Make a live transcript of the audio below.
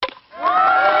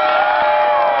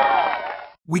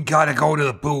We gotta go to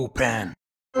the bullpen.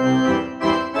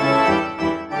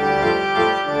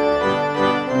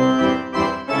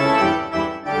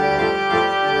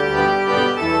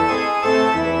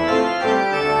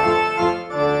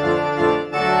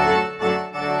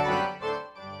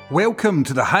 Welcome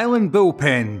to the Highland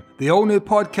Bullpen, the all-new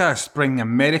podcast bringing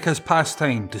America's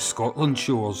pastime to Scotland's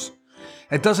shores.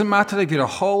 It doesn't matter if you're a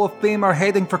Hall of Famer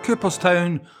heading for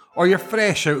Cooperstown or you're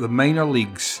fresh out of the minor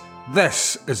leagues.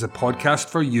 This is the podcast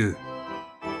for you.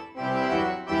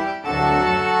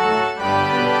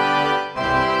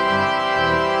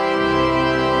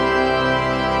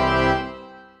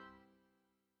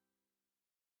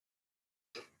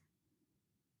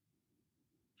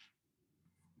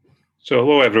 So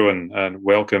hello everyone and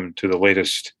welcome to the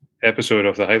latest episode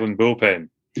of the Highland Bullpen.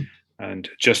 And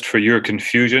just for your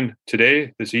confusion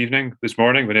today, this evening, this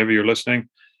morning, whenever you're listening,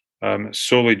 I'm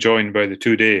solely joined by the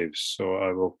two Daves. So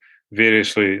I will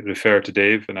variously refer to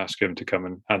Dave and ask him to come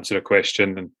and answer a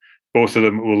question, and both of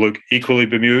them will look equally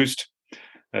bemused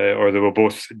or they will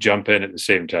both jump in at the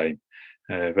same time.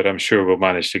 But I'm sure we'll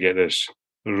manage to get this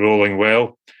rolling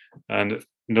well. And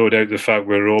no doubt the fact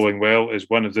we're rolling well is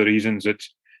one of the reasons that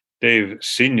Dave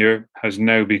Sr. has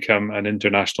now become an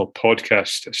international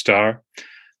podcast star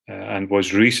and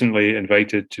was recently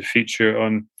invited to feature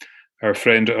on our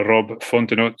friend Rob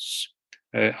Fontenot's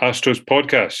Astros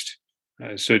podcast.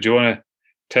 So do you want to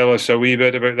tell us a wee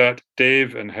bit about that,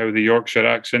 Dave, and how the Yorkshire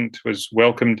accent was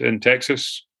welcomed in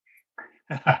Texas?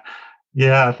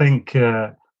 Yeah, I think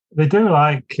they do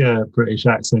like British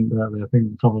accent, don't they? I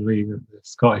think probably the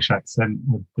Scottish accent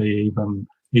would be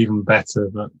even better,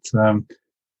 but...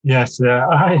 Yes,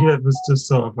 it was just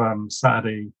sort of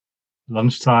Saturday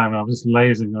lunchtime. I was just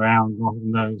lazing around,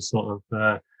 sort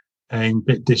of a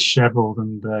bit dishevelled,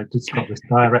 and just got this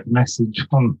direct message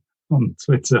on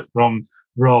Twitter from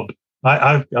Rob.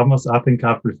 I think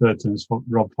I've referred to him as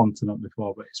Rob Fontenot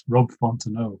before, but it's Rob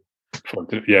Fontenot.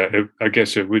 Yeah, I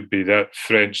guess it would be that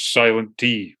French silent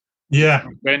T. Yeah,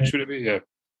 French would it be? Yeah.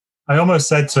 I almost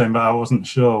said to him, but I wasn't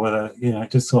sure whether,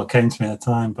 it just sort of came to me at the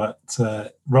time. But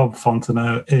Rob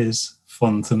Fontenot is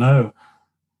fun to know.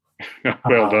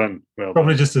 Well done.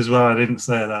 Probably just as well I didn't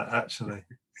say that, actually.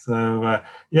 So,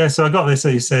 so I got this.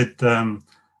 He said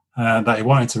that he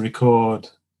wanted to record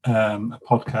a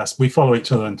podcast. We follow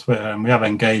each other on Twitter, and we have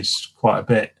engaged quite a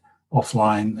bit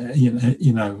offline,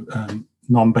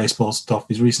 non-baseball stuff.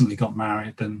 He's recently got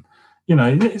married, and,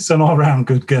 it's an all-round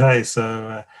good guy.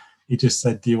 So... he just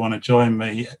said, do you want to join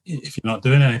me if you're not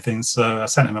doing anything? So I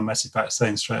sent him a message back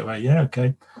saying straight away, yeah,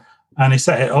 okay. And he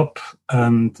set it up,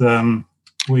 and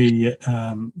we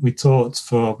talked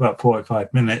for about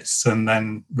 45 minutes and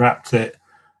then wrapped it.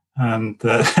 And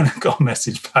then I got a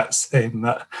message back saying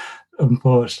that,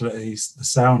 unfortunately, the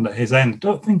sound at his end, I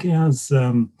don't think he has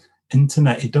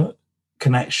internet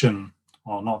connection,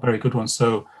 or not a very good one.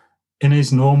 So in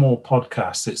his normal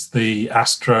podcast, it's the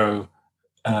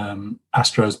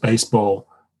Astros baseball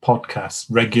podcast,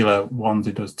 regular ones.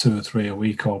 He does 2 or 3 a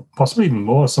week, or possibly even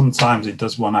more. Sometimes he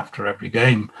does one after every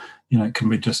game. It can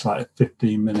be just like a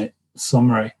 15-minute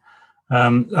summary. I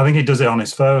think he does it on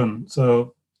his phone,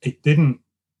 so it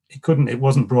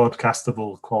wasn't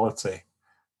broadcastable quality,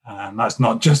 and that's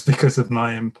not just because of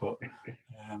my input.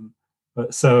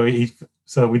 But so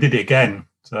we did it again.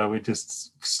 So we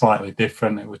just slightly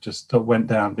different. It was just went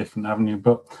down a different avenue,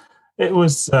 but. It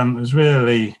was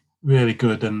really, really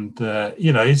good, and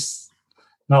it's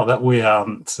not that we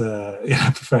aren't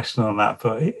professional on that,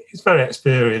 but he's very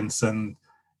experienced, and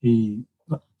he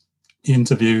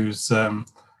interviews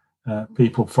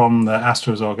people from the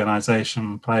Astros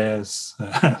organization, players.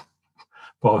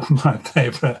 My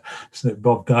favourite is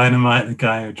Bob Dynamite, the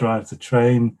guy who drives the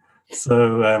train.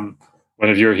 So one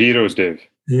of your heroes, Dave.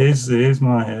 He is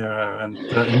my hero, and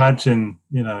imagine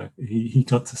he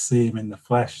got to see him in the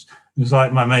flesh. It was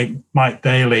like my mate Mike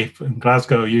Daly from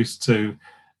Glasgow used to.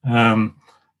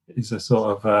 He's a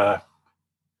sort of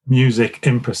music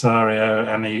impresario,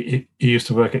 and he used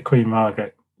to work at Queen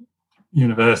Margaret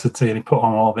University, and he put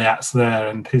on all the acts there.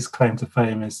 And his claim to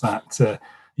fame is that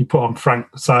he put on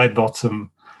Frank Sidebottom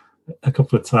a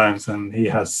couple of times, and he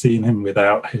has seen him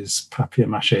without his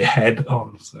papier-mâché head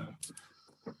on. So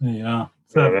there you are.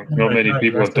 So, not many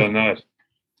people have done that.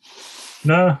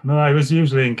 No, I was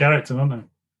usually in character, wasn't I?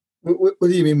 What do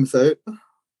you mean without?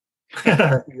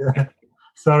 Yeah.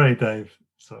 Sorry, Dave.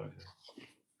 Sorry.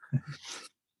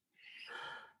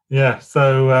 Yeah,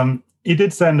 so he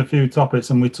did send a few topics,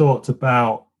 and we talked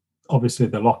about, obviously,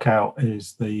 the lockout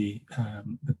is the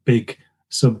big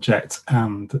subject,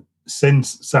 and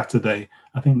since Saturday,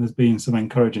 I think there's been some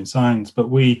encouraging signs, but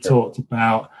we talked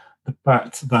about the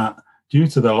fact that due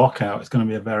to the lockout, it's going to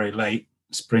be a very late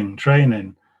spring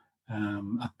training.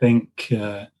 I think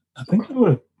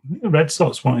the Red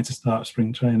Sox wanted to start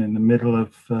spring training in the middle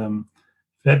of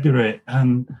February,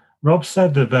 and Rob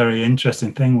said a very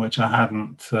interesting thing which I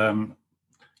hadn't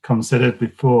considered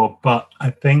before. But I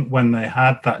think when they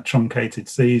had that truncated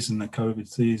season, the COVID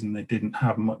season, they didn't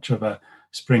have much of a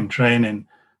spring training.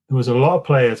 There was a lot of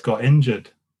players got injured,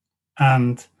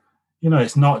 and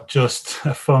it's not just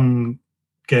a fun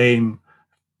game,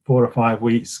 4 or 5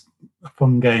 weeks,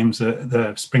 fun games at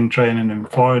the spring training in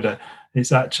Florida.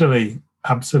 It's actually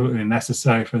absolutely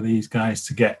necessary for these guys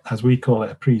to get, as we call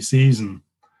it, a pre-season.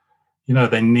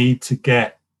 They need to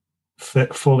get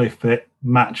fit, fully fit,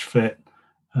 match fit,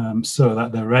 so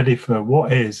that they're ready for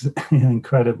what is an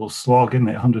incredible slog, isn't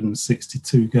it?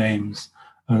 162 games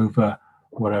over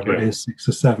whatever it is, 6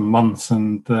 or 7 months.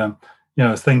 And, I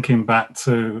was thinking back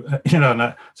to, and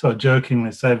I sort of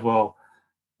jokingly said, well,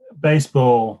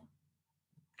 baseball,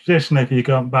 traditionally, if you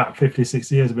go back 50,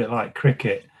 60 years, a bit like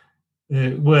cricket,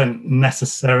 it weren't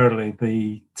necessarily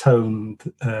the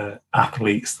toned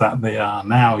athletes that they are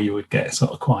now. You would get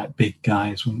sort of quite big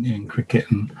guys, wouldn't you, in cricket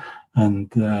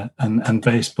and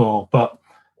baseball. But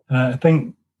I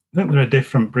think they're a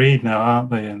different breed now, aren't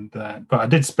they? And but I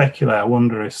did speculate. I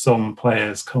wonder if some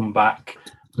players come back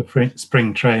for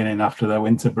spring training after their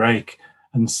winter break,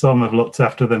 and some have looked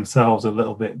after themselves a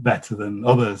little bit better than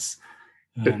others.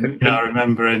 I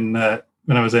remember when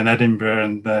I was in Edinburgh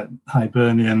and the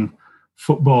Hibernian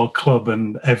Football Club,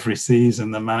 and every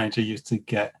season the manager used to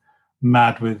get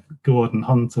mad with Gordon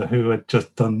Hunter, who had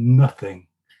just done nothing,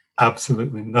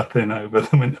 absolutely nothing over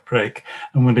the winter break,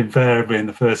 and would invariably in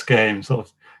the first game sort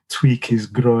of tweak his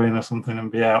groin or something and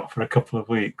be out for a couple of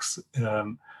weeks.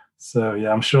 So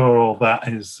yeah, I'm sure all that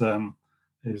is.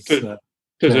 It's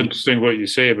interesting what you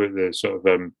say about the sort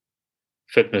of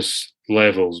fitness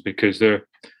levels, because they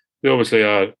obviously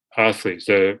are athletes.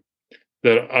 Their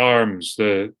arms,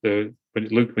 when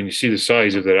you see the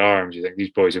size of their arms, you think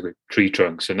these boys have got tree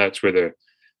trunks, and that's where their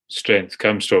strength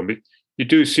comes from. But you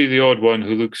do see the odd one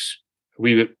who looks a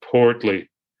wee bit portly,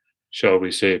 shall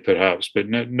we say, perhaps. But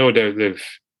no doubt the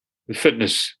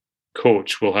fitness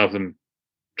coach will have them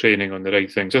training on the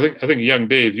right things. I think young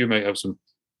Dave, you might have some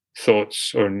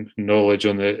thoughts or knowledge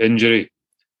on the injury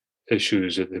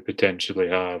issues that they potentially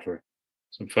have, or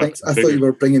some facts. Thanks. I thought you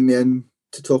were bringing me in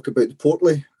to talk about the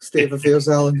portly state of affairs,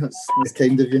 Alan. That's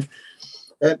kind of you.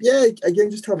 Again,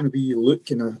 just having a wee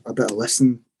look and a bit of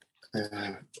listen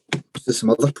to some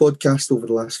other podcasts over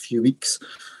the last few weeks.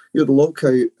 The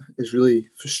lockout is really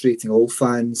frustrating all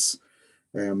fans,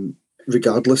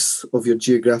 regardless of your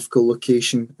geographical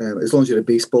location. As long as you're a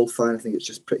baseball fan, I think it's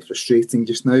just pretty frustrating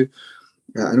just now.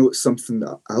 I know it's something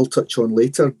that I'll touch on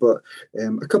later, but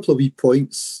a couple of wee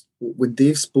points when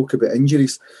Dave spoke about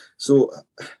injuries. So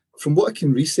from what I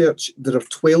can research, there are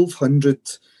 1,200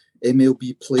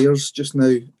 MLB players just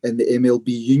now in the MLB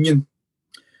union,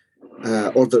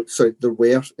 there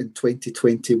were in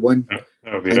 2021.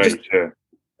 That would be right,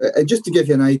 And just to give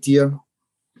you an idea,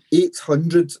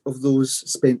 800 of those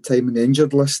spent time in the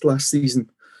injured list last season,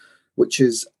 which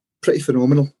is pretty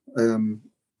phenomenal.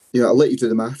 I'll let you do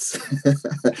the maths.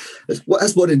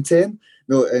 That's 1 in 10.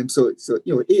 No, so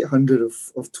 800 of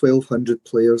 1,200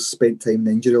 players spent time in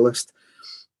the injury list.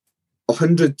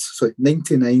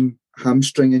 99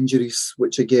 hamstring injuries,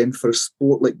 which again for a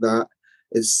sport like that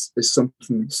is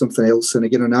something else. And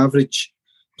again, on average,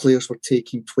 players were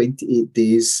taking 28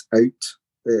 days out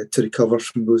to recover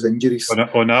from those injuries.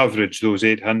 On average, those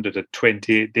 800 are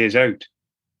 28 days out.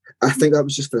 I think that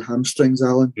was just the hamstrings,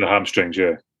 Alan. The hamstrings,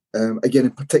 yeah. Again,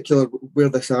 in particular, where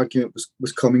this argument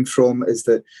was coming from is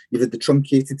that you had the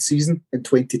truncated season in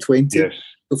 2020. Yes.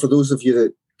 So for those of you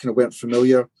that kind of weren't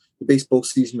familiar, the baseball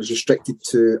season was restricted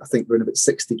to, I think, around about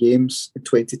 60 games in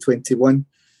 2021,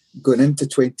 going into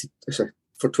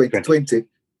 2020,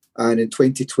 and in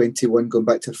 2021, going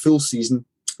back to a full season,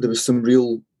 there was some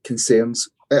real concerns,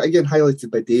 again highlighted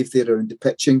by Dave there around the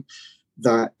pitching,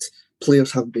 that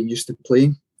players haven't been used to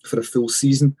playing for a full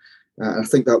season. And I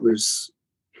think that was,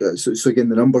 so again,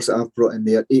 the numbers that I've brought in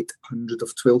there, 800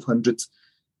 of 1,200,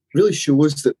 really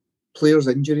shows that players'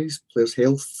 injuries, players'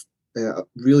 health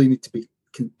really need to be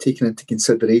taken into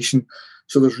consideration.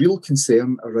 So there's real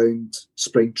concern around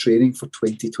spring training for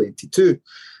 2022.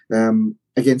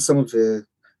 Again, some of the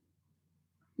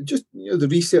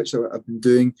research that I've been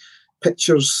doing,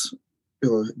 pitchers,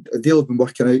 they'll have been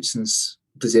working out since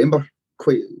December.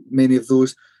 Quite many of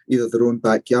those, either their own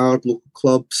backyard, local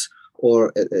clubs,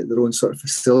 or at their own sort of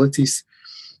facilities.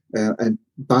 And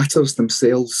batters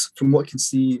themselves, from what I can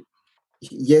see,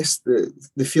 yes,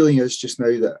 the feeling is just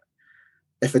now that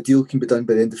If a deal can be done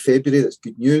by the end of February, that's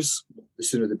good news. The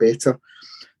sooner the better.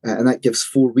 And that gives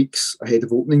 4 weeks ahead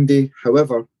of opening day.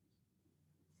 However,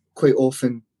 quite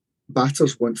often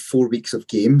batters want 4 weeks of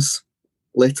games,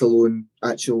 let alone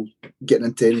actual getting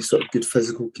into any sort of good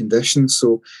physical conditions.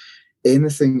 So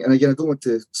anything, and again, I don't want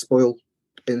to spoil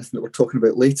anything that we're talking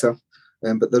about later,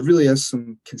 but there really is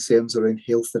some concerns around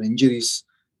health and injuries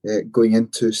going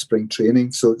into spring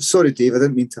training. So sorry, Dave, I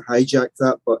didn't mean to hijack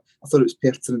that, but I thought it was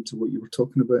pertinent to what you were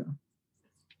talking about.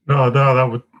 No, that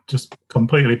would just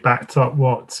completely backed up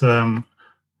what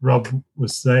Rob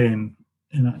was saying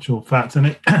in actual fact. And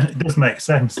it does make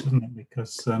sense, doesn't it?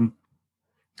 Because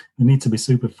they need to be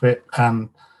super fit and,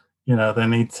 they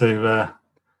need to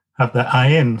have their eye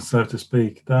in, so to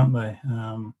speak, don't they?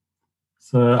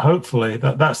 So hopefully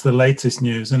that's the latest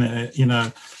news, isn't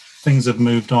it? Things have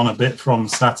moved on a bit from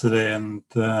Saturday, and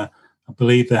I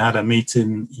believe they had a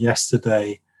meeting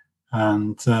yesterday.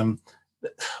 And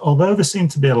although they seem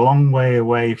to be a long way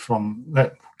away from,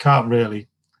 that can't really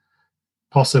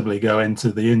possibly go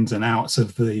into the ins and outs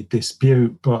of the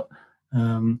dispute, but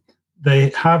they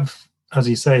have, as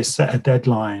you say, set a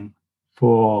deadline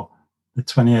for the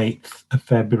 28th of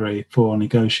February for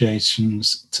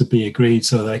negotiations to be agreed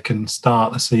so they can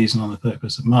start the season on the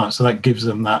 31st of March. So that gives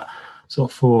them that sort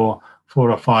of 4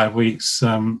 or 5 weeks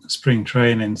spring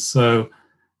training. So,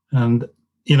 and,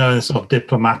 sort of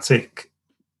diplomatic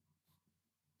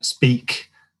speak,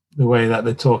 the way that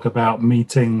they talk about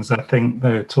meetings, I think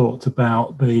they talked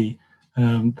about the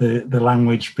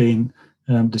language being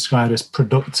described as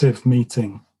productive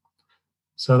meeting.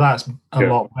 So that's a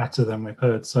lot better than we've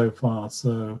heard so far.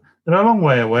 So they're a long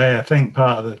way away. I think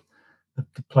part of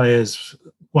the players,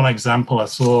 one example I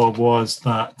saw was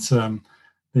that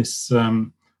this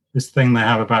thing they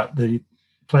have about the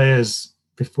players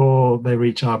before they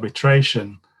reach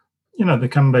arbitration, they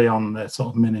can be on their sort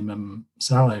of minimum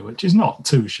salary, which is not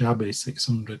too shabby,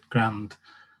 600 grand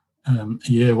a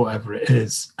year, whatever it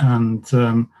is. And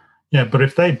but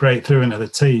if they break through into the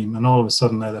team and all of a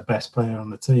sudden they're the best player on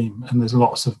the team, and there's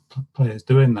lots of players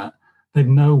doing that, they've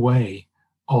no way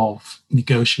of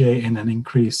negotiating an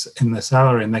increase in their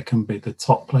salary, and they can be the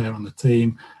top player on the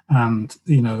team. And,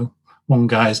 one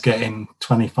guy's getting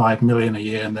 25 million a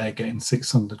year and they're getting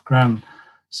 600 grand.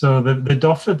 So they'd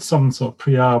offered some sort of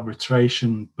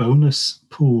pre-arbitration bonus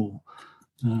pool,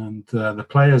 and the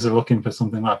players are looking for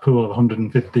something like a pool of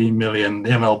 115 million. The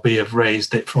MLB have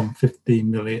raised it from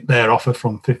 15 million, their offer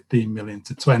from 15 million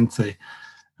to 20,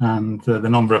 and the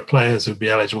number of players who'd be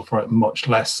eligible for it much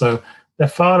less. So they're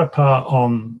far apart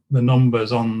on the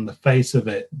numbers on the face of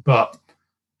it, but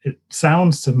it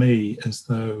sounds to me as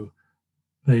though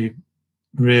they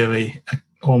really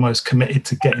almost committed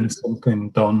to getting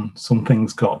something done.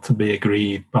 Something's got to be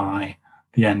agreed by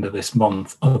the end of this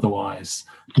month. Otherwise,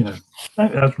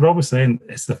 as Rob was saying,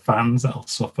 it's the fans that'll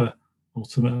suffer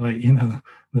ultimately.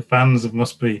 The fans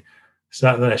must be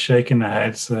sat there shaking their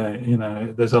heads.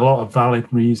 There's a lot of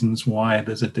valid reasons why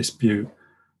there's a dispute,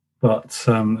 but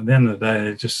at the end of the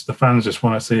day, the fans just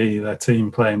want to see their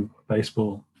team playing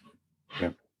baseball. Yeah,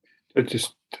 it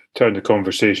just turn the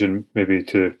conversation maybe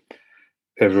to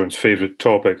everyone's favourite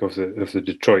topic of the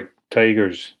Detroit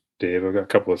Tigers, Dave. I've got a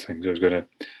couple of things I was going to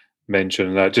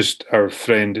mention. That just our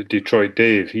friend Detroit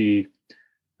Dave, he,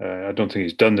 I don't think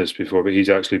he's done this before, but he's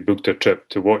actually booked a trip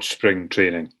to watch spring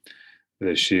training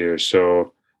this year.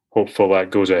 So hopeful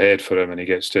that goes ahead for him and he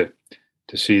gets to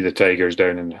see the Tigers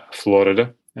down in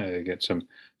Florida, get some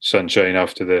sunshine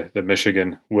after the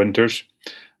Michigan winters.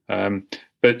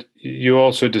 But you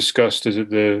also discussed, is it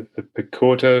the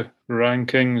Pecota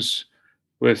rankings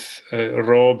with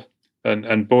Rob,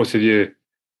 and both of you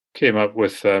came up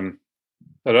with a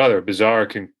rather bizarre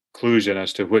conclusion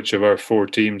as to which of our 4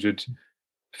 teams would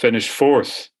finish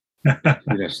 4th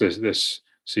this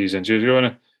season. Do you want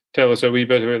to tell us a wee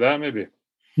bit about that, maybe?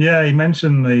 Yeah, he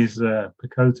mentioned these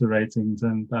Pecota ratings,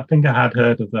 and I think I had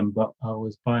heard of them, but I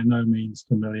was by no means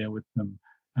familiar with them.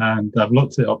 And I've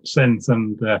looked it up since,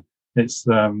 and it's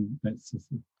an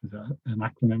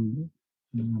acronym,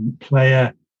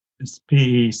 player. It's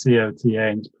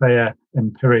PECOTA, and it's Player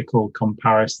Empirical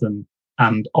Comparison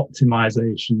and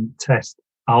Optimization Test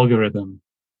Algorithm.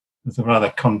 It's a rather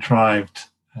contrived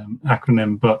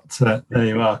acronym, but there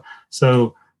you are.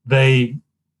 So they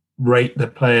rate the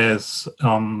players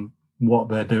on what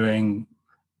they're doing,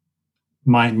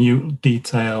 minute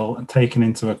detail, and taking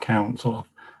into account sort of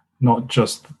not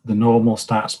just the normal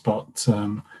stats, but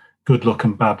good luck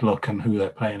and bad luck and who they're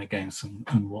playing against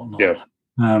and whatnot. Yeah.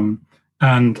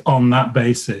 And on that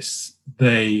basis,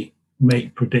 they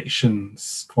make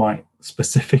predictions, quite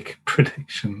specific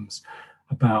predictions,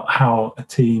 about how a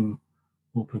team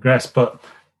will progress. But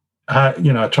I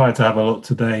tried to have a look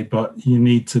today, but you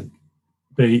need to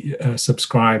be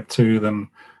subscribed to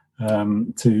them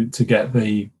to get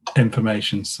the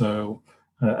information. So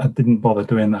I didn't bother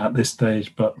doing that at this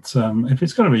stage. But if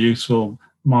it's going to be useful,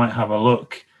 might have a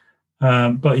look.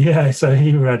 But yeah, so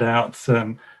he read out.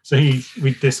 We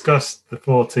discussed the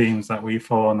 4 teams that we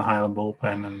follow on the Highland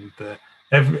Bullpen, and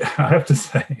I have to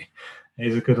say,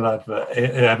 he's a good lad. But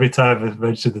every time I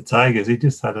mentioned the Tigers, he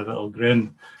just had a little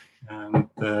grin, and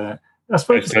I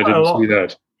suppose I didn't see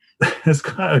that. There's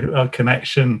quite a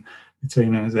connection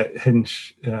between them. Is that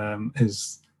Hinch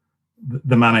is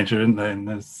the manager, isn't there? And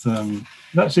there's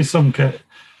actually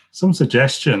some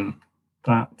suggestion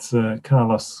that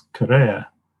Carlos Correa,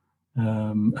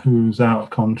 who's out of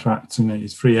contract and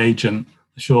he's free agent,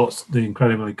 the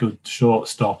incredibly good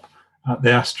shortstop at the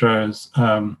Astros,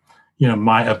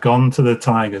 might have gone to the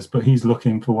Tigers, but he's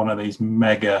looking for one of these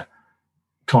mega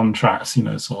contracts,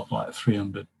 sort of like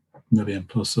 300 million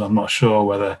plus. So I'm not sure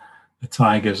whether the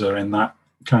Tigers are in that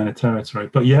kind of territory.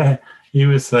 But yeah, he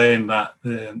was saying that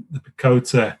the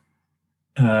Pecota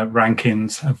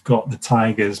rankings have got the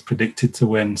Tigers predicted to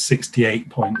win 68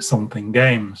 point something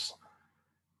games,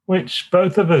 which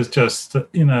both of us just,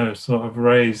 sort of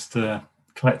raised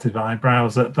collective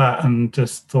eyebrows at that and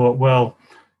just thought, well,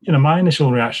 my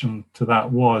initial reaction to that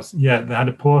was, yeah, they had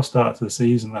a poor start to the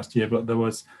season last year, but there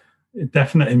was a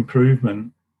definite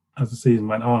improvement as the season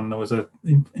went on. There was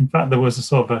in fact, there was a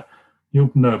sort of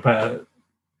you'll know better,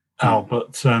 Al,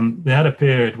 but they had a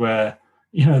period where,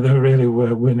 they really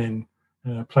were winning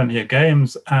plenty of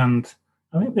games, and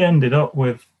I think they ended up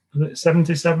with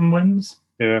 77 wins.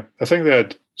 Yeah, I think they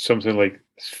had something like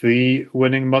 3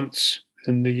 winning months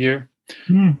in the year.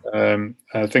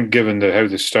 I think given how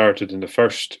they started in the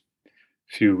first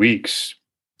few weeks,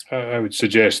 I would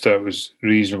suggest that was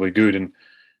reasonably good and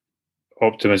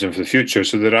optimism for the future.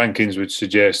 So the rankings would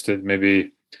suggest that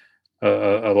maybe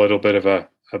a little bit of a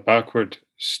backward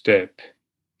step.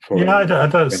 Yeah, I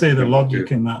don't see the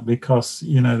logic in that, because,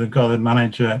 they've got a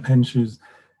manager, Hinch, who's,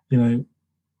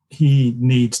 he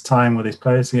needs time with his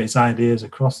players to get his ideas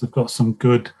across. They've got some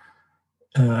good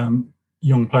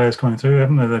young players coming through,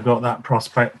 haven't they? They've got that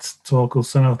prospect,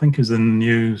 Torkelson, I think, is in the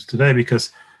news today,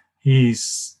 because I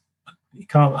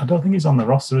don't think he's on the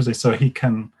roster, is he? So he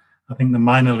can, I think the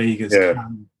minor leaguers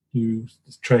can do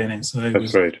training. So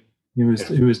he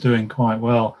was doing quite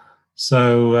well.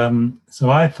 So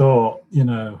I thought,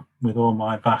 with all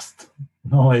my vast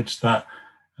knowledge, that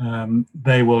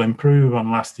they will improve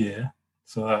on last year.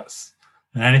 So that's,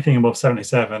 and anything above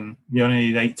 77, you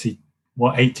only need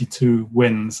 82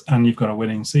 wins, and you've got a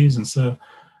winning season. So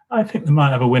I think they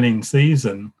might have a winning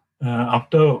season. I'm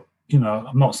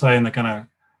not saying they're going to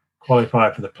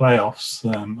qualify for the playoffs,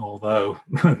 although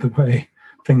the way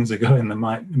things are going, there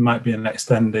might be an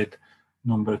extended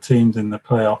number of teams in the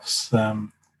playoffs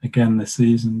again this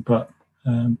season. But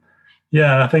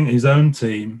I think his own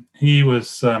team,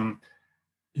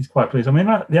 he's quite pleased. I mean,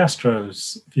 the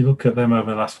Astros, if you look at them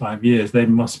over the last 5 years, they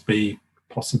must be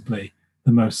possibly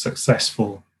the most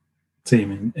successful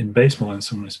team in baseball in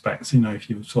some respects. If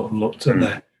you sort of looked at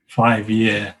their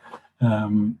 5-year,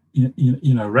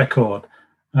 record,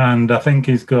 and I think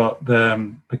he's got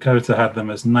Pecota had them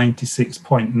as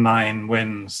 96.9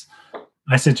 wins.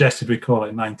 I suggested we call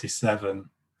it 97.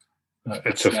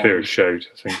 It's a fair shout,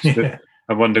 I think. Yeah.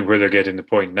 I'm wondering where they're getting the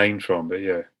 0.9 from, but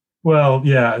yeah. Well,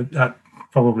 yeah, that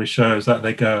probably shows that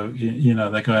they go,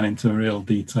 they're going into real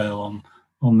detail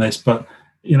on this. But,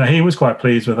 he was quite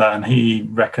pleased with that, and he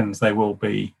reckons they will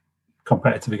be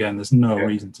competitive again. There's no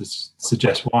reason to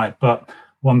suggest why. But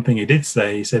one thing he did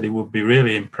say, he said he would be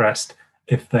really impressed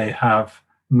if they have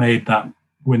made that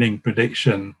winning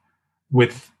prediction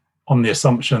on the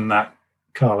assumption that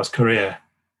Carlos Correa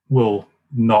will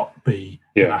not be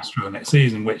an Astro next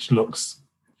season, which looks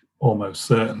almost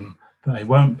certain that he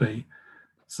won't be.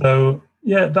 So,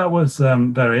 yeah, that was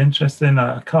very interesting.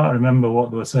 I can't remember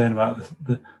what they were saying about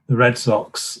the Red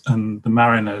Sox and the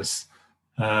Mariners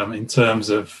in terms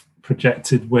of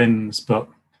projected wins, but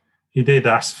he did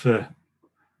ask for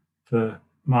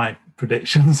my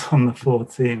predictions on the 4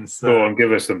 teams. So, go on,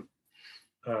 give us them.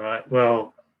 All right.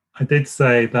 Well, I did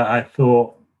say that I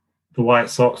thought the White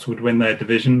Sox would win their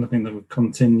division. I think they would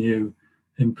continue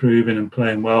improving and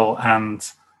playing well and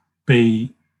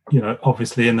be,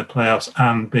 obviously in the playoffs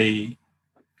and be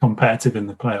competitive in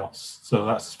the playoffs. So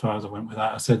that's as far as I went with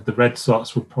that. I said the Red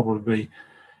Sox would probably be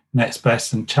next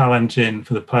best and challenging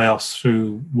for the playoffs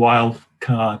through wild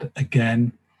card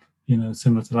again,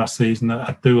 similar to last season.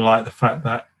 I do like the fact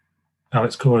that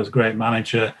Alex Cora is a great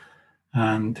manager,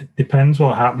 and it depends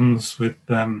what happens with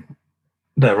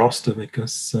their roster,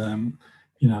 because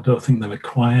I don't think they've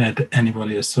acquired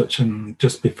anybody as such. And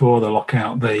just before the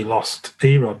lockout, they lost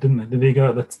Erod, didn't they? Did he go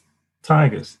at the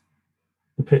Tigers?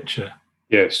 The pitcher.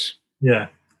 Yes. Yeah.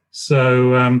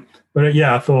 So, but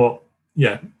yeah, I thought,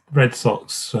 Red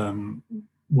Sox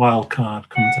wild card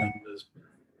contenders.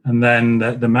 And then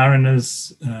the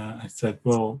Mariners, I said,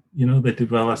 well, they did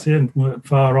well last year and weren't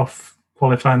far off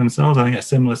qualifying themselves. I think a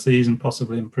similar season,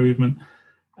 possibly improvement.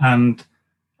 And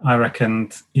I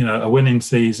reckoned, a winning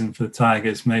season for the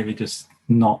Tigers, maybe just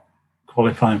not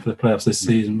qualifying for the playoffs this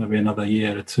season, maybe another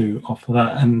year or two off of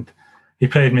that. And he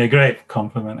paid me a great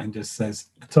compliment and just says,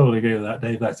 I totally agree with that,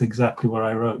 Dave. That's exactly what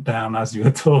I wrote down as you were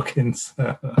talking.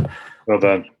 So. Well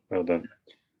done.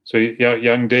 So,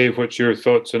 young Dave, what's your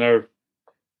thoughts on our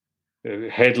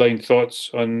headline thoughts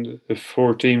on the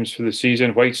 4 teams for the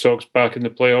season? White Sox back in the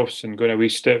playoffs and going a wee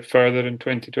step further in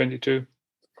 2022?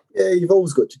 Yeah, you've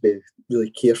always got to be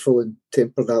really careful and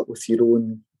temper that with your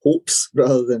own hopes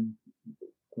rather than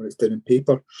when it's down on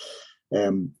paper.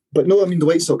 But no, the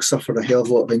White Sox suffered a hell of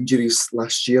a lot of injuries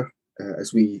last year.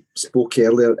 As we spoke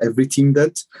earlier, every team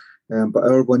did. But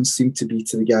our ones seemed to be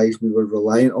to the guys we were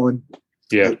reliant on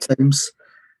at times.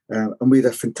 And we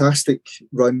had a fantastic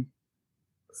run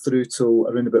through till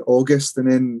around about August.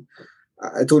 And then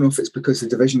I don't know if it's because the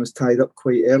division was tied up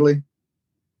quite early,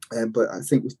 but I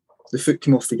think the foot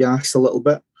came off the gas a little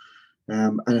bit.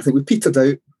 And I think we petered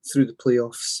out through the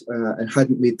playoffs and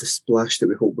hadn't made the splash that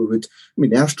we hoped we would. The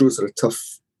Astros are a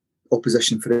tough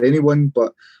opposition for anyone,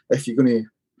 but if you're going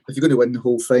to win the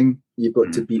whole thing, you've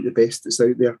got to beat the best that's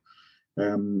out there.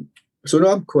 So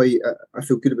no, I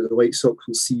feel good about the White Sox.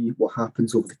 We'll see what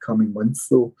happens over the coming month,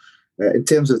 though. In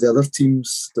terms of the other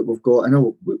teams that we've got, I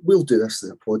know we'll do this as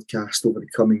a podcast over the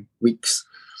coming weeks.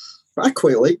 But I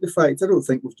quite like the fact I don't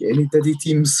think we've got any Diddy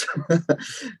teams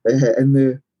in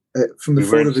the from the we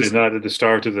four weren't of us. saying that at the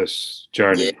start of this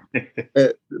journey.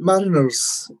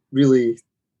 Mariners really,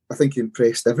 I think,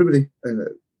 impressed everybody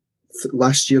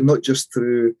last year. Not just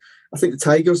through, I think the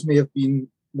Tigers may have been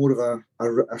more of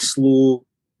a slow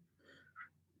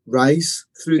rise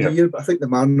through the year, but I think the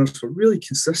Mariners were really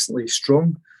consistently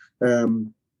strong. As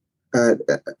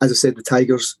I said, the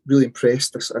Tigers really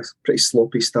impressed. A pretty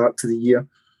sloppy start to the year,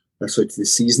 to the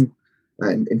season,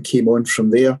 and came on from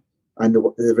there. And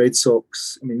the Red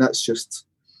Sox, that's just...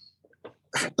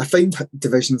 I find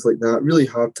divisions like that really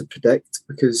hard to predict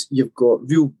because you've got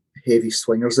real heavy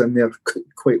swingers in there,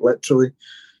 quite literally.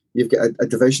 You've got a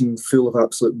division full of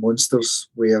absolute monsters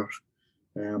where,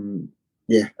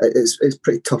 it's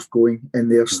pretty tough going in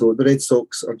there. So the Red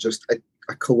Sox are just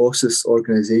a colossus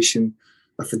organisation,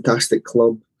 a fantastic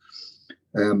club.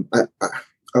 I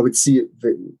would see it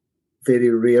very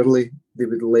rarely they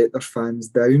would let their fans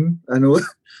down. I know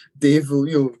Dave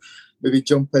will maybe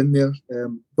jump in there,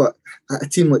 but a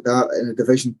team like that in a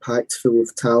division packed full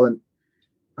of talent,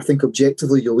 I think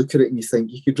objectively you look at it and you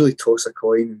think you could really toss a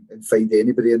coin and find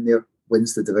anybody in there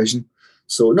wins the division.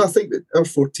 So no, I think that our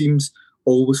 4 teams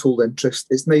always hold interest.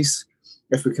 It's nice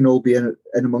if we can all be in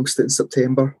amongst it in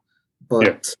September,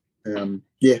 but I don't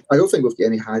think we've got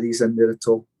any Haddies in there at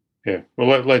all. Yeah,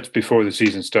 well, let's before the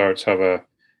season starts have a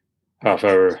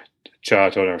half-hour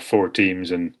chat on our 4 teams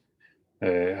and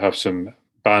have some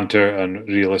banter and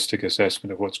realistic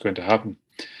assessment of what's going to happen.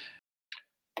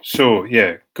 So,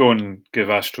 go and give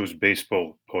Astros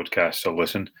Baseball podcast a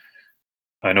listen.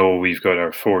 I know we've got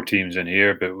our 4 teams in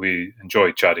here, but we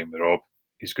enjoy chatting with Rob.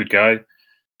 He's a good guy.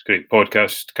 It's a great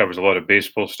podcast, covers a lot of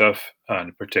baseball stuff,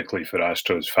 and particularly for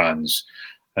Astros fans.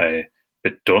 But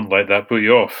don't let that put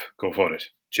you off. Go for it.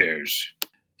 Cheers.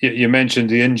 You mentioned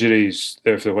the injuries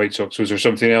there for the White Sox. Was there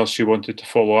something else you wanted to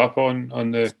follow up on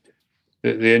the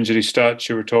injury stats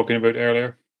you were talking about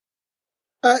earlier?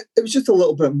 It was just a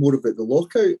little bit more about the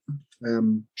lockout.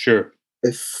 Sure.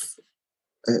 If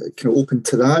kind of open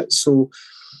to that. So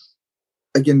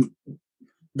again,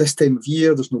 this time of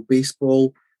year, there's no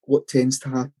baseball. What tends to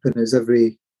happen is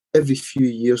every few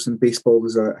years in baseball,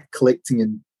 there's a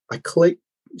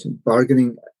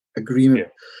bargaining agreement. Yeah.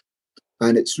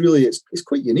 And it's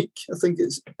quite unique. I think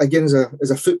it's, again,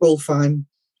 as a football fan,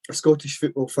 a Scottish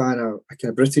football fan, or a kind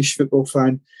of British football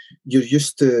fan, you're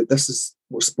used to this is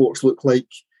what sports look like.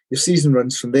 Your season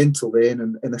runs from then till then,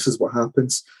 and this is what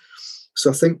happens. So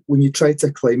I think when you try to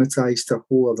acclimatise to a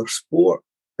whole other sport,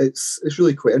 it's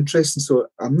really quite interesting. So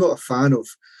I'm not a fan of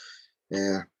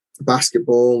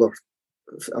basketball or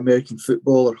American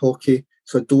football or hockey,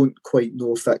 so I don't quite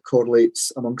know if that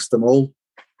correlates amongst them all.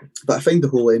 But I find the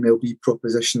whole MLB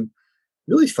proposition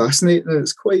really fascinating, and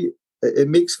it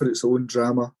makes for its own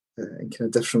drama in kind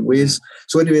of different ways.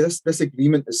 So anyway, this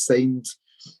agreement is signed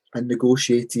and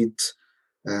negotiated.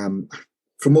 From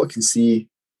what I can see,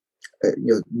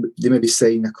 they maybe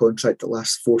sign a contract that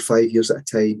lasts 4 or 5 years at a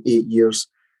time, 8 years,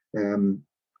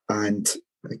 and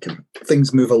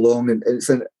things move along, and it's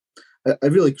a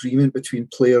real agreement between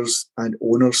players and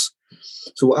owners.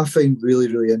 So what I find really,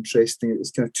 really interesting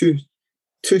is kind of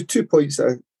two points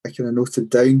that I kind of noted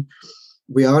down.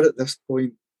 We are at this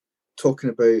point talking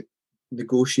about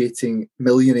negotiating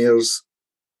millionaires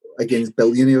against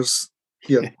billionaires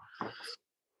here.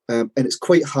 And it's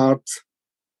quite hard,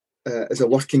 as a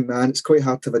working man, it's quite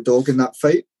hard to have a dog in that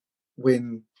fight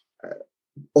when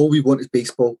all we want is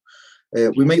baseball.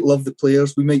 We might love the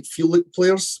players, we might feel like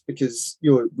players because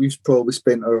we've probably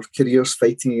spent our careers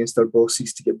fighting against our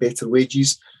bosses to get better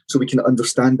wages, so we can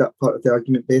understand that part of the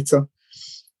argument better.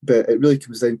 But it really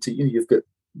comes down to you've got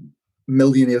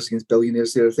millionaires against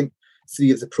billionaires there. I think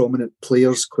 3 of the prominent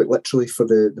players, quite literally for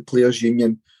the players'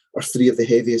 union, are 3 of the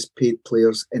heaviest paid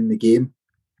players in the game.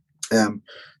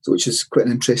 So which is quite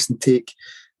an interesting take.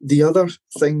 The other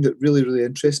thing that really, really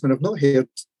interests me, and I've not heard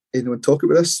anyone talk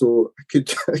about this, so I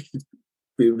could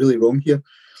be really wrong here.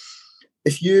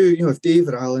 If if Dave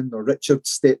or Alan or Richard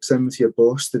steps in with your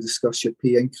boss to discuss your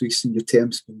pay increase and your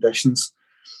terms and conditions,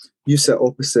 you sit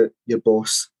opposite your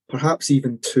boss, perhaps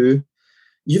even 2.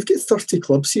 You've got 30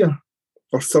 clubs here,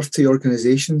 or 30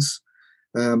 organisations.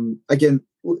 Again,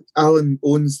 Alan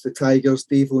owns the Tigers,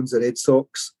 Dave owns the Red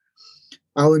Sox.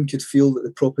 Alan could feel that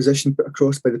the proposition put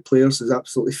across by the players is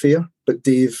absolutely fair, but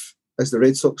Dave, as the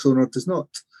Red Sox owner, does not.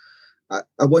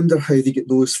 I wonder how they get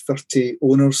those 30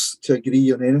 owners to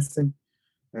agree on anything,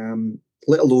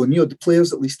 let alone, the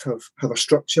players at least have a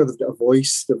structure, they've got a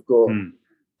voice, they've got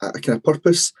a kind of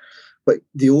purpose. But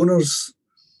the owners,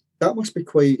 that must be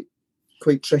quite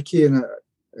tricky. And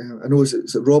I know, is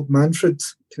it Rob Manfred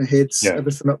kind of heads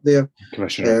everything up there?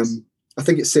 Commissioner. I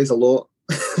think it says a lot.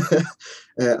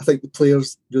 I think the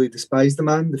players really despise the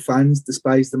man, the fans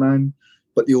despise the man,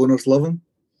 but the owners love him.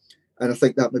 And I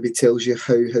think that maybe tells you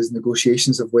how his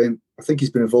negotiations have went. I think he's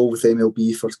been involved with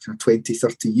MLB for kind of 20,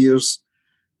 30 years.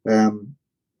 I'm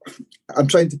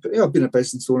trying to put, I've been a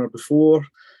business owner before.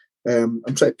 I'm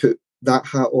trying to put that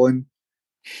hat on.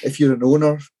 If you're an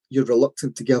owner, you're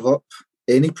reluctant to give up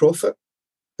any profit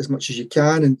as much as you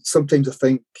can. And sometimes I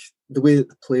think the way that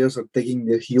the players are digging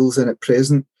their heels in at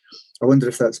present, I wonder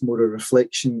if that's more a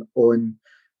reflection on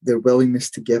their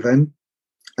willingness to give in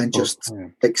and just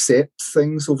accept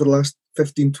things over the last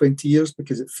 15, 20 years,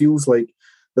 because it feels like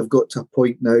they've got to a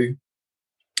point now.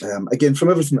 Again, from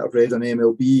everything that I've read on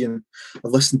MLB, and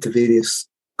I've listened to various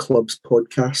clubs'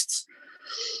 podcasts,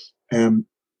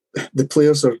 the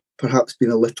players are perhaps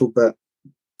being a little bit,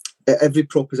 at every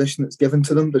proposition that's given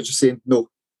to them, they're just saying no.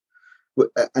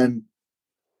 And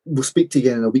we'll speak to you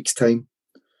again in a week's time.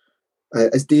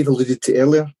 As Dave alluded to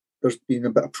earlier, there's been a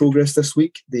bit of progress this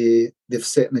week. They've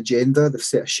set an agenda, they've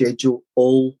set a schedule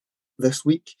all this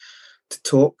week to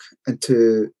talk and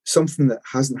to something that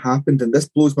hasn't happened. And this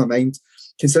blows my mind,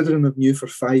 considering they've knew for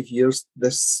 5 years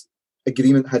this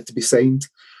agreement had to be signed.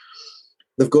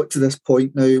 They've got to this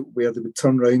point now where they would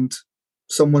turn around,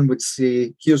 someone would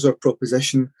say, here's our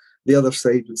proposition. The other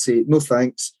side would say, no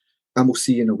thanks, and we'll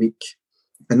see you in a week.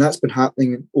 And that's been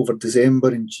happening over December,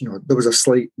 and there was a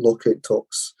slight lockout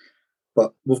talks.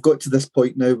 But we've got to this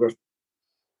point now where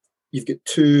you've got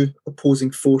 2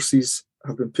 opposing forces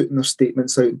have been putting their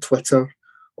statements out on Twitter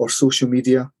or social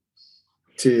media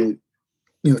to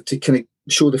kind of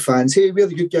show the fans, hey, we're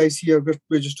the good guys here,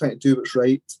 we're just trying to do what's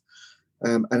right.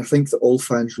 And I think that all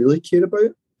fans really care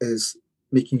about is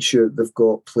making sure they've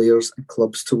got players and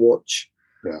clubs to watch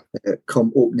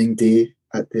come opening day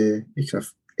at the kind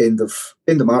of end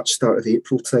of March, start of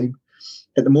April time.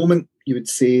 At the moment, you would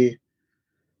say,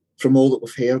 from all that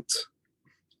we've heard,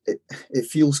 it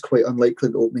feels quite unlikely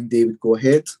that opening day would go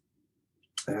ahead.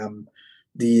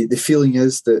 The feeling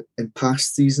is that in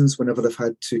past seasons, whenever they've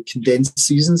had to condense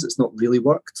seasons, it's not really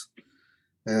worked.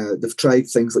 They've tried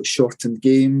things like shortened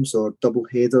games or double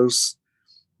headers,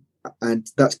 and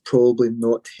that's probably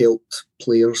not helped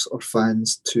players or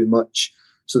fans too much.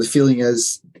 So the feeling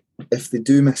is, if they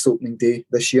do miss opening day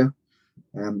this year,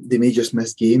 they may just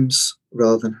miss games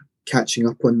rather than catching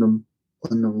up on them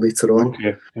later on.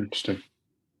 Okay, interesting.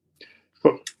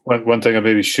 Well, one thing I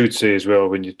maybe should say as well,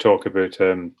 when you talk about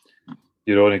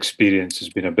your own experience as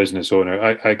being a business owner,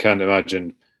 I can't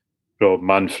imagine Rob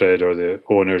Manfred or the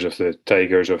owners of the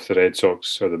Tigers, of the Red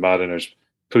Sox or the Mariners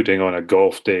putting on a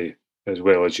golf day as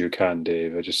well as you can,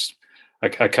 Dave. I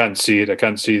can't see it. I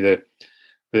can't see the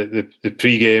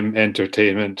pre-game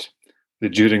entertainment, the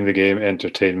during the game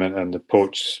entertainment, and the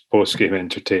post-game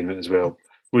entertainment as well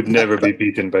would never be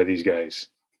beaten by these guys.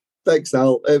 Thanks,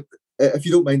 Al. If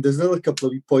you don't mind, there's another couple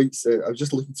of wee points. I was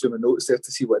just looking through my notes there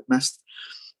to see what I'd missed.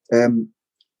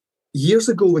 Years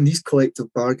ago, when these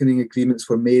collective bargaining agreements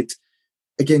were made,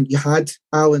 again, you had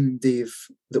Alan and Dave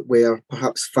that were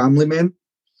perhaps family men,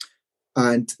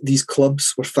 and these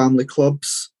clubs were family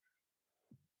clubs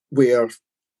where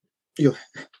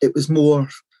it was more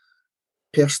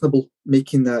personable,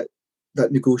 making that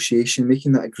negotiation,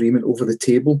 making that agreement over the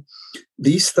table.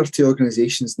 These 30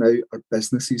 organisations now are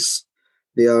businesses.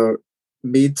 They are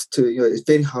made to, it's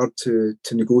very hard to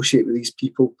negotiate with these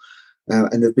people,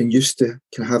 and they've been used to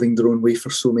kind of having their own way for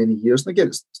so many years. And again,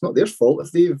 it's not their fault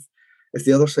if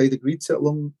the other side agreed to it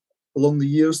along the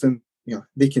years, then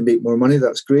they can make more money.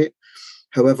 That's great.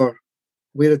 However,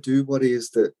 where I do worry is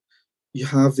that you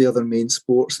have the other main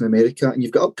sports in America, and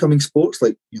you've got upcoming sports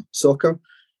like soccer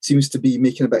seems to be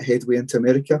making a bit of headway into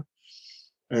America.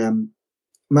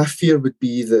 My fear would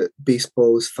be that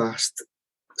baseball is fast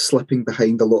slipping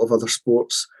behind a lot of other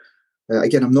sports.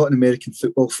 Again, I'm not an American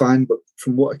football fan, but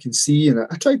from what I can see, and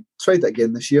I tried that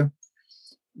again this year,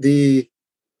 they,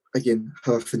 again,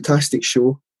 have a fantastic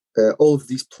show. All of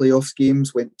these playoffs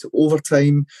games went to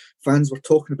overtime. Fans were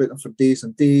talking about them for days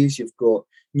and days. You've got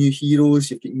new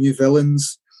heroes, you've got new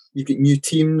villains, you've got new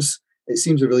teams. It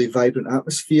seems a really vibrant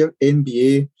atmosphere.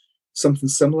 NBA, something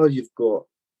similar. You've got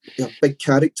big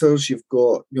characters, you've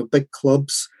got big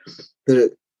clubs.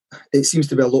 It seems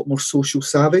to be a lot more social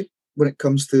savvy when it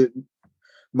comes to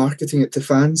marketing it to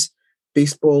fans.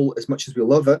 Baseball, as much as we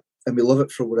love it, and we love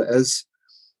it for what it is,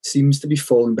 seems to be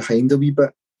falling behind a wee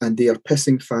bit, and they are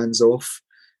pissing fans off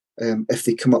if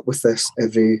they come up with this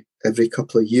every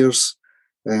couple of years.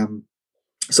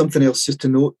 Something else just to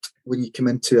note when you come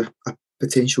into a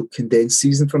potential condensed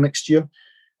season for next year,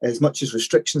 as much as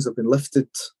restrictions have been lifted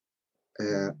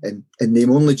in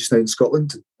name only just now in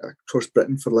Scotland, across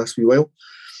Britain for the last wee while,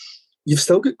 you've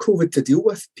still got COVID to deal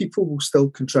with. People will still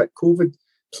contract COVID.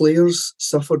 Players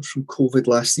suffered from COVID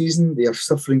last season. They are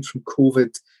suffering from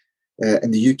COVID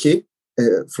in the UK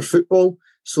for football.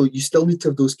 So you still need to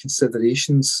have those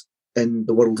considerations in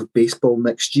the world of baseball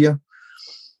next year.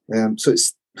 So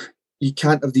you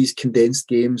can't have these condensed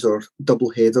games or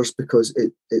double headers because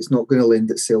it's not going to lend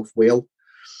itself well.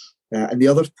 And the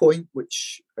other point,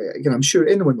 which again, I'm sure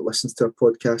anyone that listens to our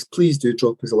podcast, please do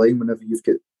drop us a line whenever you've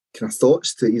got kind of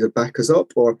thoughts to either back us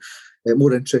up or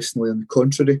more interestingly on the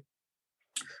contrary.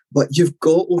 But you've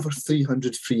got over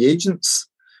 300 free agents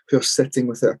who are sitting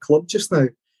without a club just now.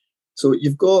 So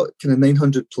you've got kind of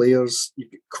 900 players,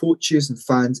 you've got coaches and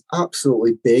fans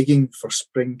absolutely begging for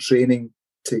spring training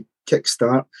to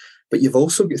kickstart. But you've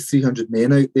also got 300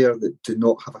 men out there that do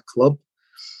not have a club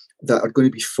that are going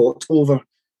to be fought over.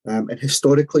 And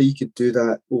historically, you could do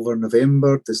that over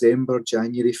November, December,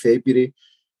 January, February.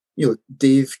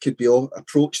 Dave could be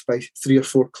approached by 3 or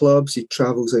 4 clubs. He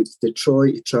travels out to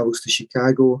Detroit, he travels to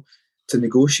Chicago to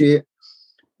negotiate.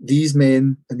 These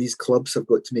men and these clubs have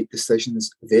got to make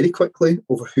decisions very quickly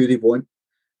over who they want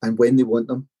and when they want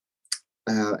them.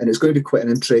 And it's going to be quite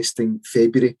an interesting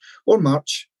February or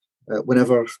March,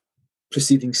 whenever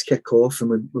proceedings kick off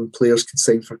and when players can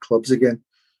sign for clubs again.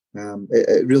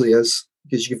 It really is,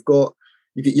 because you've got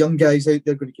young guys out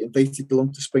there going to get invited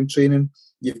along to spring training.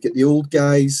 You've got the old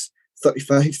guys,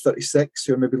 35, 36,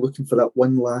 who are maybe looking for that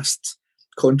one last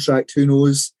contract, who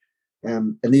knows?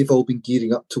 And they've all been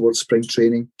gearing up towards spring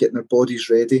training, getting their bodies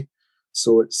ready.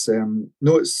 So it's going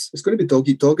to be dog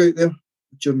eat dog out there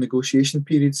during negotiation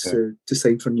periods to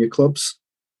sign for new clubs.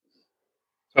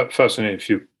 Fascinating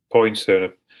few points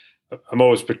there. I'm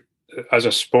always, as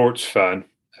a sports fan,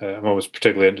 I'm always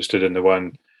particularly interested in the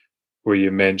one where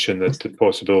you mentioned that the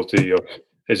possibility of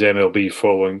is MLB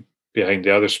following behind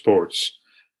the other sports.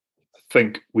 I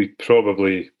think we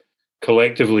probably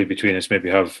collectively between us maybe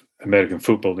have American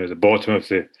football near the bottom of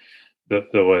the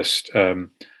list.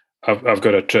 I've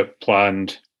got a trip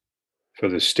planned for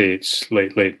the States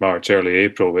late March, early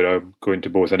April, where I'm going to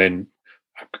I'm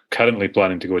currently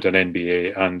planning to go to an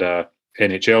NBA and a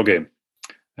NHL game.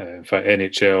 In fact,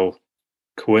 NHL,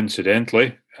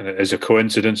 coincidentally, and it is a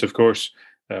coincidence, of course,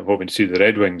 I'm hoping to see the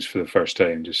Red Wings for the first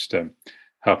time. Just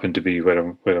happen to be where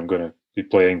I'm going to be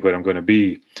playing, where I'm going to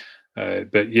be.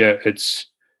 But yeah, it's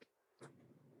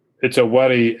a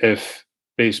worry if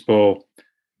baseball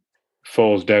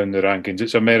falls down the rankings.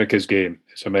 It's America's game.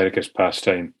 It's America's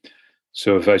pastime.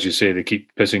 So if, as you say, they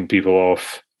keep pissing people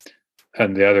off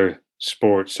and the other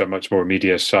sports are much more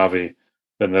media savvy,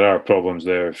 then there are problems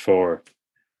there for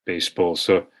baseball.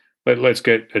 So let's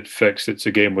get it fixed. It's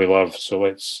a game we love. So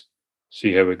let's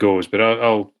see how it goes. But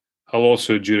I'll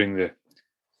also, during the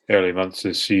early months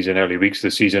of the season, early weeks of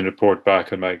the season, report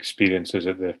back on my experiences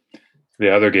at the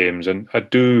other games. And I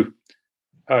do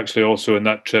actually also in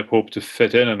that trip hope to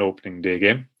fit in an opening day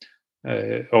game.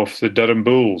 of the Durham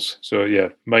Bulls. So yeah,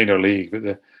 minor league, but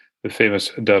the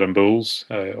famous Durham Bulls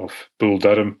of Bull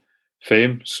Durham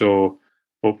fame. So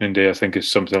opening day, I think,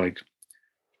 is something like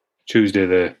Tuesday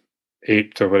the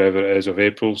 8th or whatever it is of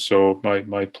April. So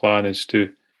my plan is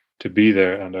to be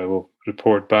there, and I will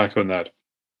report back on that.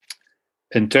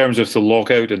 In terms of the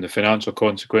lockout and the financial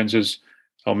consequences,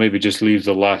 I'll maybe just leave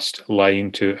the last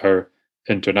line to our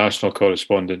international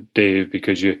correspondent, Dave,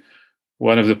 because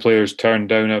one of the players turned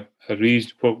down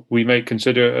what we might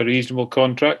consider a reasonable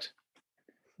contract.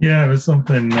 Yeah, it was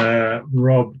something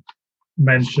Rob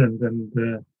mentioned,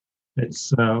 and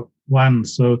it's Juan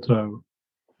Soto,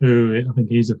 who I think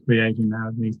he's a free agent now,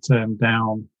 and he turned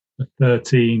down a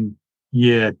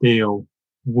 13-year deal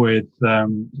with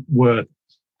worth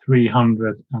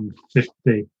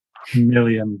 $350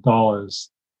 million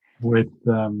with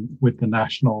the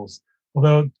Nationals.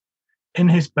 Although in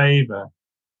his favour,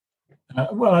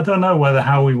 well, I don't know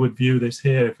how we would view this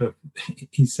here. If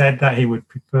he said that he would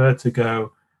prefer to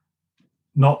go,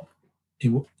 he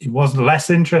was less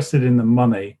interested in the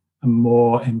money and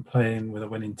more in playing with a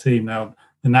winning team. Now,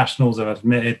 the Nationals have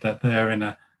admitted that they're in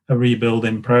a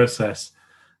rebuilding process,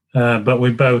 but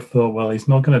we both thought, well, he's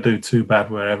not going to do too bad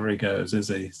wherever he goes, is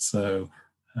he? So,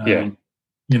 he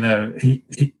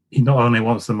not only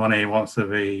wants the money, he wants to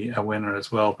be a winner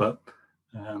as well. But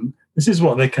this is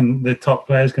what the top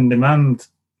players can demand,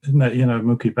 isn't it?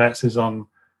 Mookie Betts is on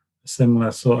a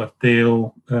similar sort of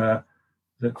deal.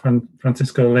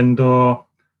 Francisco Lindor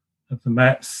of the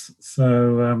Mets.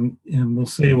 So we'll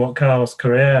see what Carlos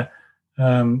Correa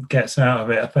gets out of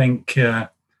it. I think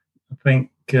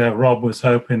Rob was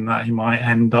hoping that he might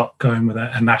end up going with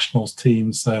a Nationals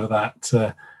team so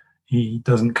that he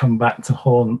doesn't come back to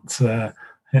haunt the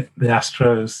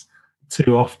Astros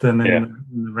too often in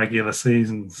the regular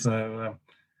season. So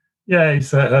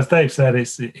as Dave said,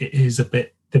 it is a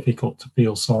bit difficult to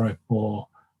feel sorry for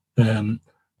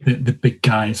the big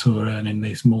guys who are earning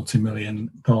these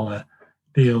multi-million-dollar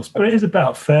deals. But it is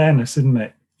about fairness, isn't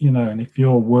it? And if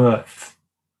you're worth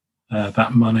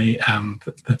that money, and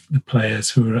the players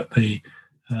who are at the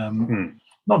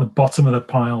not the bottom of the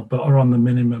pile, but are on the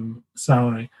minimum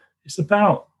salary, it's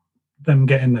about them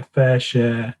getting the fair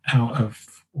share out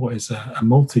of what is a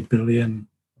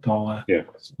multi-billion-dollar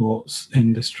sports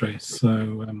industry.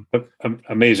 So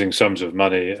amazing sums of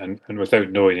money, and without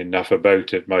knowing enough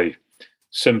about it, my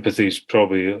sympathies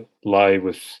probably lie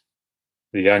with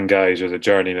the young guys or the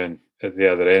journeymen at the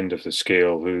other end of the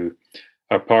scale who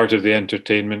are part of the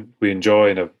entertainment we enjoy.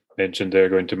 And I've mentioned they're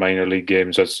going to minor league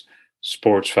games. As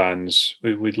sports fans,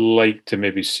 we'd like to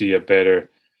maybe see a better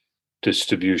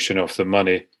distribution of the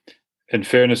money. In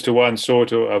fairness to Juan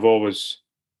Soto, I've always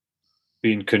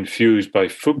been confused by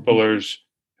footballers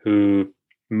who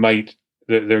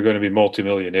they're going to be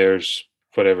multimillionaires,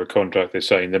 whatever contract they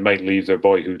sign. They might leave their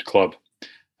boyhood club,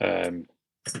 where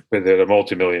they're a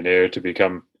multimillionaire, to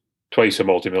become twice a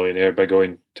multimillionaire by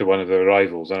going to one of their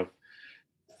rivals. I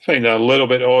find that a little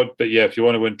bit odd, but yeah, if you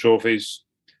want to win trophies,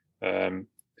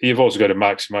 you've also got to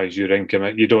maximise your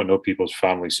income. You don't know people's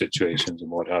family situations and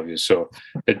what have you. So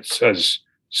it's, as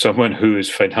someone who is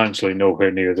financially nowhere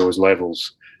near those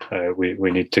levels,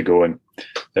 we need to go and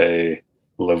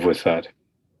live with that.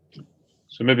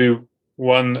 So maybe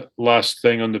one last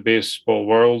thing on the baseball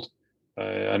world.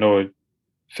 I know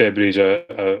February's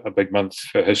a big month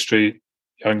for history,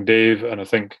 young Dave, and I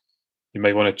think you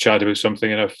might want to chat about something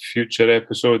in a future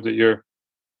episode that you're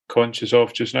conscious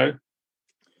of just now.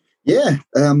 Yeah,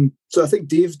 so I think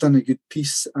Dave done a good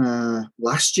piece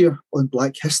last year on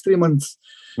Black History Month,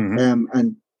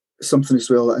 and something as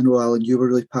well that I know, Alan, you were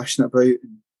really passionate about.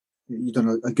 You've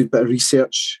done a good bit of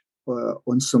research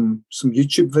on some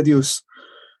YouTube videos,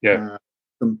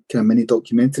 some kind of mini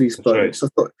documentaries. So I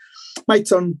thought my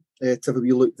turn to have a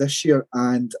wee look this year,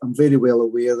 and I'm very well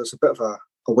aware there's a bit of a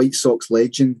White Sox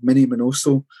legend, Minnie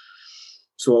Minoso.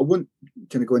 So I won't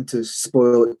kind of go into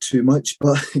spoil it too much,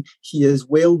 but he is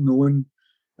well known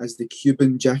as the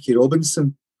Cuban Jackie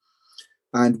Robinson.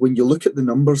 And when you look at the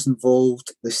numbers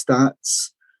involved, the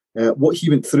stats, what he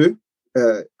went through,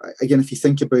 again, if you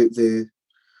think about the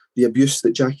abuse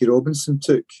that Jackie Robinson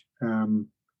took,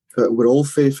 we're all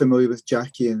very familiar with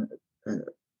Jackie and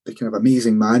the kind of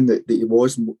amazing man that he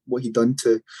was and what he'd done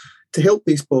to help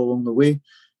baseball along the way.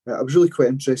 I was really quite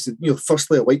interested,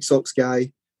 firstly a White Sox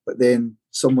guy, but then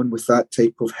someone with that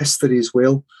type of history as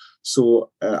well.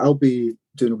 So I'll be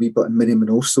doing a wee bit on Minnie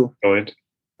Minoso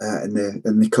in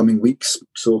the coming weeks.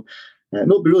 So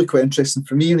it'll be really quite interesting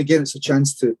for me. And again, it's a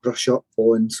chance to brush up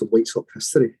on some White Sox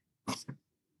history.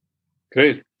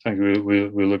 Great. Thank you.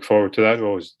 We look forward to that. We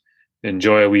always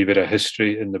enjoy a wee bit of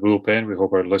history in the bullpen. We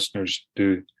hope our listeners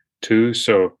do too.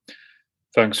 So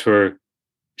thanks for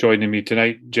joining me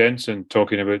tonight, gents, and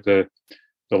talking about the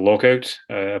lockout.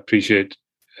 I appreciate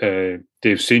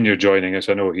Dave Senior joining us.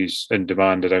 I know he's in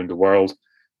demand around the world.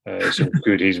 So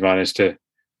good he's managed to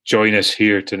join us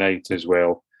here tonight as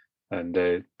well.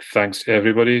 And thanks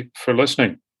everybody for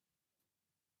listening.